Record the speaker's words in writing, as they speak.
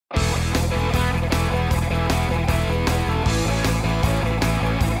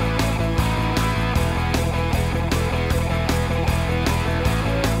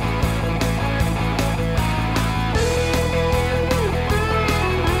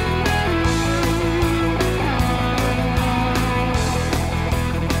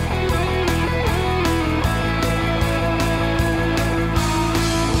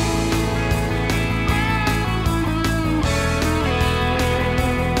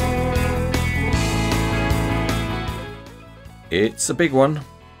It's a big one.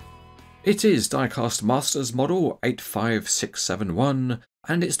 It is Diecast Masters model 85671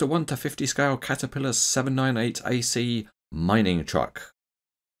 and it's the 1:50 scale Caterpillar 798 AC mining truck.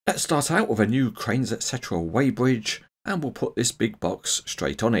 Let's start out with a new Cranes etc. weighbridge and we'll put this big box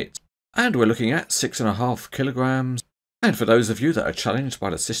straight on it. And we're looking at 6.5 kilograms, and for those of you that are challenged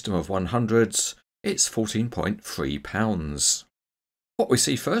by the system of 100s, it's 14.3 pounds. What we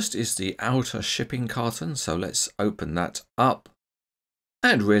see first is the outer shipping carton, so let's open that up.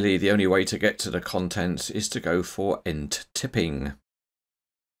 And really the only way to get to the contents is to go for end tipping.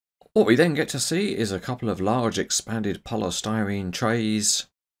 What we then get to see is a couple of large expanded polystyrene trays,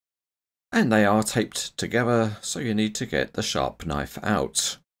 and they are taped together, so you need to get the sharp knife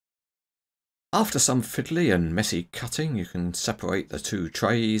out. After some fiddly and messy cutting, you can separate the two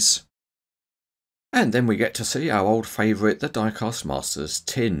trays. And then we get to see our old favourite, the Diecast Masters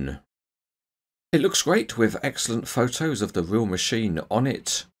tin. It looks great with excellent photos of the real machine on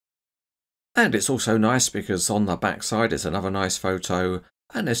it. And it's also nice because on the back side is another nice photo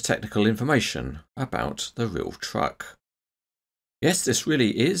and there's technical information about the real truck. Yes, this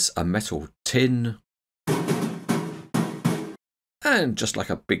really is a metal tin. And just like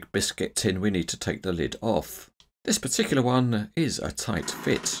a big biscuit tin, we need to take the lid off. This particular one is a tight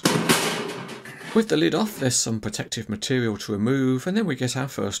fit. With the lid off, there's some protective material to remove, and then we get our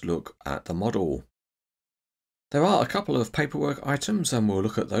first look at the model. There are a couple of paperwork items, and we'll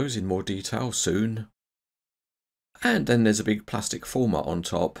look at those in more detail soon. And then there's a big plastic former on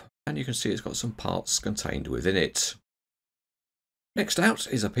top, and you can see it's got some parts contained within it. Next out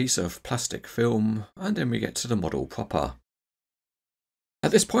is a piece of plastic film, and then we get to the model proper.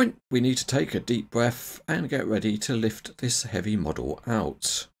 At this point, we need to take a deep breath and get ready to lift this heavy model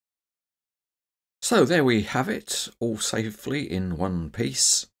out. So there we have it, all safely in one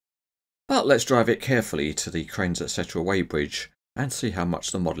piece. But let's drive it carefully to the Cranes etc. weighbridge and see how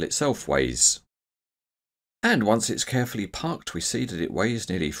much the model itself weighs. And once it's carefully parked, we see that it weighs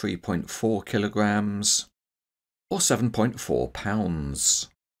nearly 3.4 kilograms or 7.4 pounds.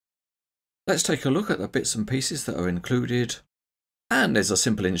 Let's take a look at the bits and pieces that are included. And there's a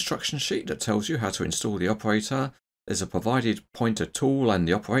simple instruction sheet that tells you how to install the operator. There's a provided pointer tool and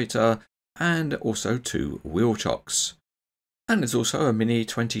the operator, and also 2 wheel chocks. And there's also a mini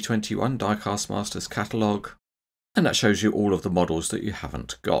 2021 Diecast Masters catalogue, and that shows you all of the models that you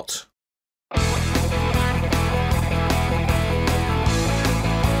haven't got.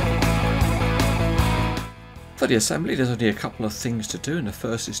 For the assembly, there's only a couple of things to do, and the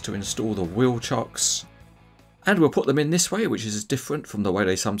first is to install the wheel chocks. And we'll put them in this way, which is different from the way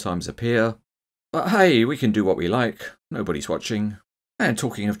they sometimes appear. But hey, we can do what we like, nobody's watching. And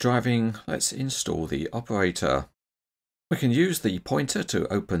talking of driving, let's install the operator. We can use the pointer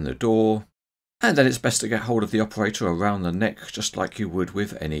to open the door, and then it's best to get hold of the operator around the neck just like you would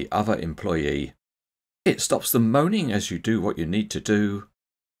with any other employee. It stops them moaning as you do what you need to do,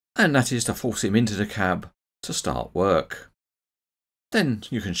 and that is to force him into the cab to start work. Then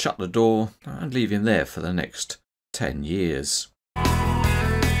you can shut the door and leave him there for the next 10 years.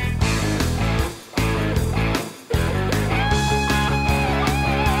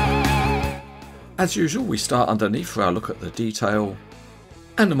 As usual, we start underneath for our look at the detail,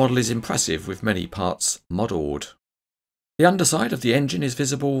 and the model is impressive with many parts modelled. The underside of the engine is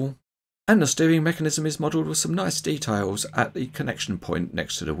visible, and the steering mechanism is modelled with some nice details at the connection point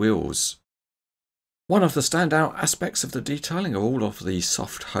next to the wheels. One of the standout aspects of the detailing are all of the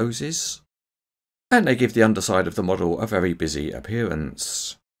soft hoses, and they give the underside of the model a very busy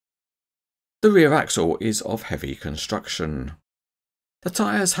appearance. The rear axle is of heavy construction. The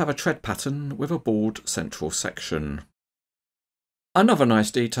tyres have a tread pattern with a bald central section. Another nice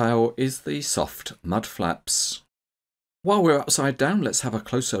detail is the soft mud flaps. While we're upside down, let's have a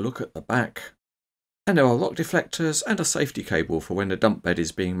closer look at the back. And there are rock deflectors and a safety cable for when the dump bed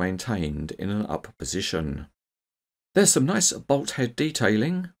is being maintained in an up position. There's some nice bolt head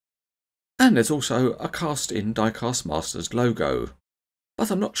detailing, and there's also a cast-in Diecast Masters logo, but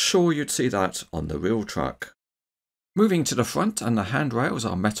I'm not sure you'd see that on the real truck. Moving to the front, and the handrails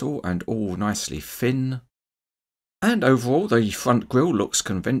are metal and all nicely thin. And overall the front grille looks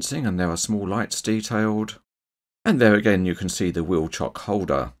convincing and there are small lights detailed. And there again you can see the wheel chock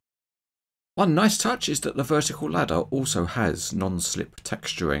holder. One nice touch is that the vertical ladder also has non-slip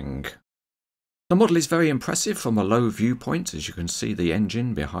texturing. The model is very impressive from a low viewpoint, as you can see the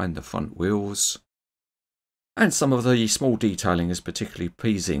engine behind the front wheels. And some of the small detailing is particularly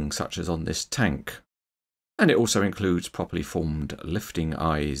pleasing, such as on this tank. And it also includes properly formed lifting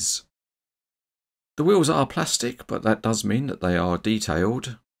eyes. The wheels are plastic, but that does mean that they are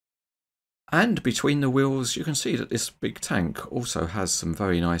detailed. And between the wheels you can see that this big tank also has some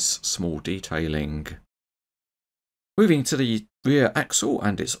very nice small detailing. Moving to the rear axle,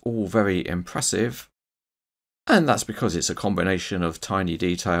 and it's all very impressive. And that's because it's a combination of tiny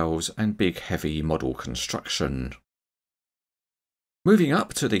details and big heavy model construction. Moving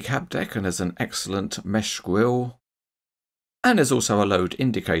up to the cab deck, and there's an excellent mesh grille. And there's also a load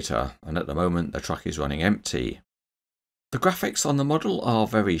indicator, and at the moment the truck is running empty. The graphics on the model are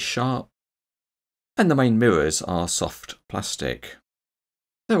very sharp, and the main mirrors are soft plastic.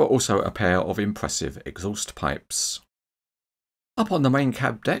 There are also a pair of impressive exhaust pipes. Up on the main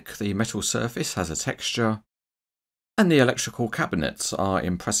cab deck, the metal surface has a texture, and the electrical cabinets are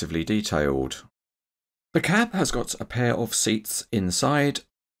impressively detailed. The cab has got a pair of seats inside,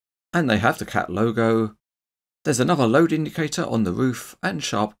 and they have the cat logo. There's another load indicator on the roof and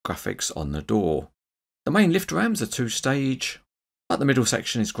sharp graphics on the door. The main lift rams are two-stage, but the middle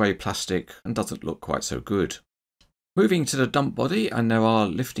section is grey plastic and doesn't look quite so good. Moving to the dump body, and there are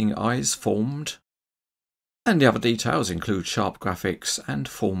lifting eyes formed, and the other details include sharp graphics and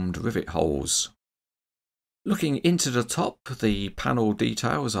formed rivet holes. Looking into the top, the panel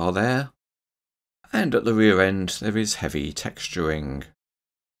details are there, and at the rear end there is heavy texturing.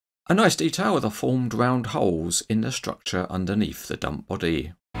 A nice detail are the formed round holes in the structure underneath the dump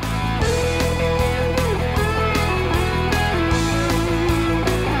body.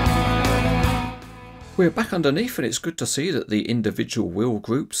 We're back underneath, and it's good to see that the individual wheel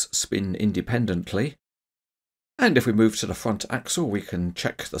groups spin independently. And if we move to the front axle, we can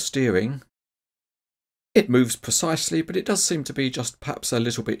check the steering. It moves precisely, but it does seem to be just perhaps a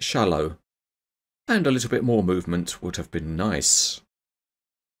little bit shallow, and a little bit more movement would have been nice.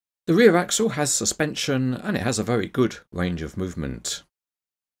 The rear axle has suspension, and it has a very good range of movement.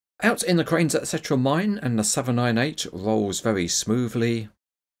 Out in the Cranes Etc. mine, and the 798 rolls very smoothly,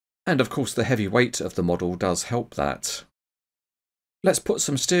 and of course the heavy weight of the model does help that. Let's put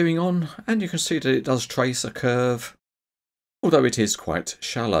some steering on, and you can see that it does trace a curve, although it is quite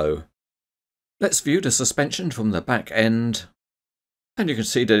shallow. Let's view the suspension from the back end, and you can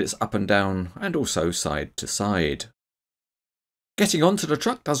see that it's up and down and also side to side. Getting onto the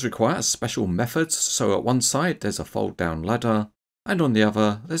truck does require special methods, so at one side there's a fold down ladder, and on the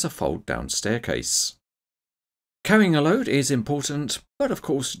other there's a fold down staircase. Carrying a load is important, but of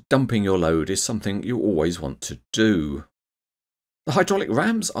course dumping your load is something you always want to do. The hydraulic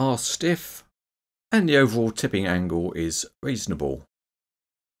rams are stiff, and the overall tipping angle is reasonable.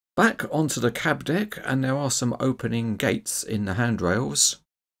 Back onto the cab deck, and there are some opening gates in the handrails.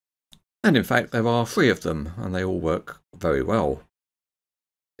 And in fact there are 3 of them, and they all work very well.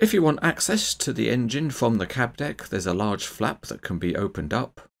 If you want access to the engine from the cab deck, there's a large flap that can be opened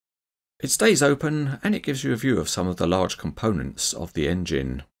up. It stays open, and it gives you a view of some of the large components of the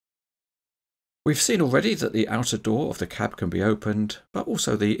engine. We've seen already that the outer door of the cab can be opened, but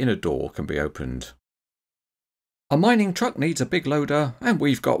also the inner door can be opened. A mining truck needs a big loader, and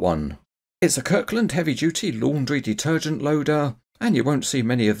we've got one. It's a Kirkland heavy-duty laundry detergent loader, and you won't see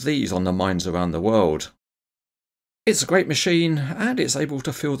many of these on the mines around the world. It's a great machine, and it's able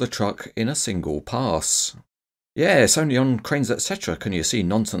to fill the truck in a single pass. Yes, only on Cranes Etc. can you see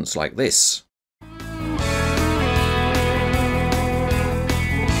nonsense like this.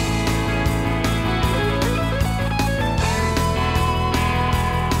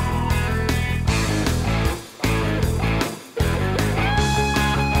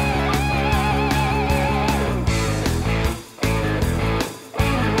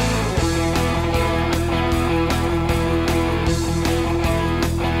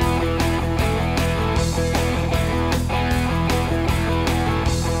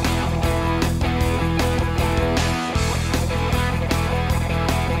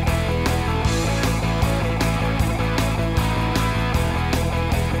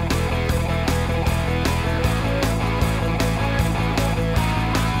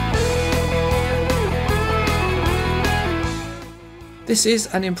 This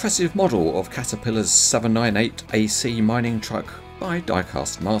is an impressive model of Caterpillar's 798 AC mining truck by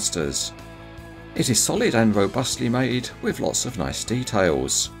Diecast Masters. It is solid and robustly made with lots of nice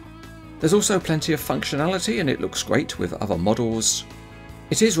details. There's also plenty of functionality and it looks great with other models.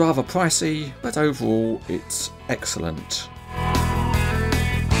 It is rather pricey, but overall it's excellent.